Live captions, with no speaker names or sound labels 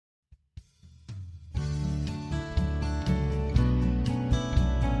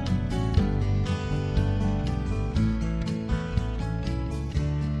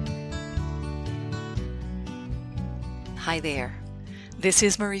Hi there. This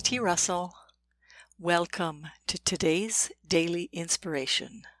is Marie T. Russell. Welcome to today's Daily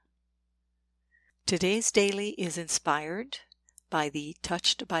Inspiration. Today's daily is inspired by the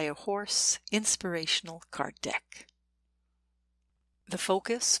Touched by a Horse Inspirational Card Deck. The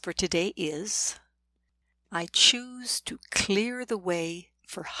focus for today is, I choose to clear the way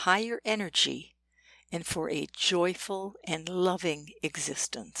for higher energy and for a joyful and loving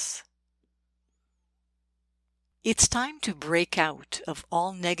existence. It's time to break out of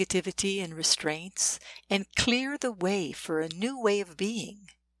all negativity and restraints and clear the way for a new way of being,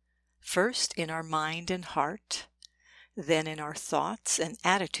 first in our mind and heart, then in our thoughts and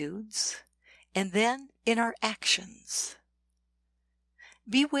attitudes, and then in our actions.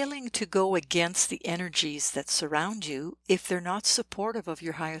 Be willing to go against the energies that surround you if they're not supportive of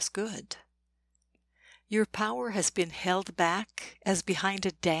your highest good. Your power has been held back as behind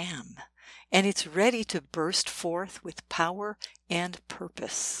a dam, and it's ready to burst forth with power and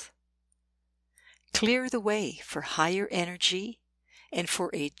purpose. Clear the way for higher energy and for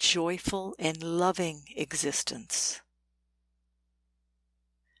a joyful and loving existence.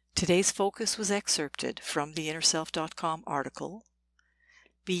 Today's focus was excerpted from the InnerSelf.com article,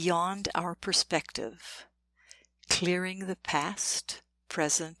 Beyond Our Perspective, Clearing the Past,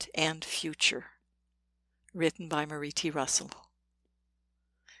 Present, and Future, written by Marie T. Russell.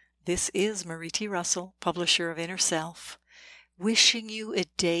 This is Marie T. Russell, publisher of Inner Self, wishing you a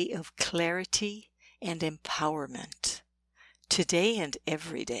day of clarity and empowerment, today and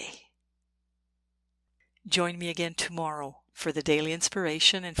every day. Join me again tomorrow for the daily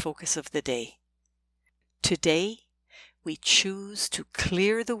inspiration and focus of the day. Today, we choose to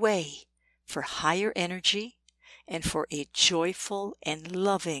clear the way for higher energy and for a joyful and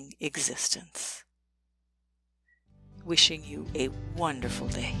loving existence. Wishing you a wonderful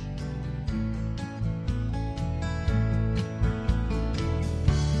day.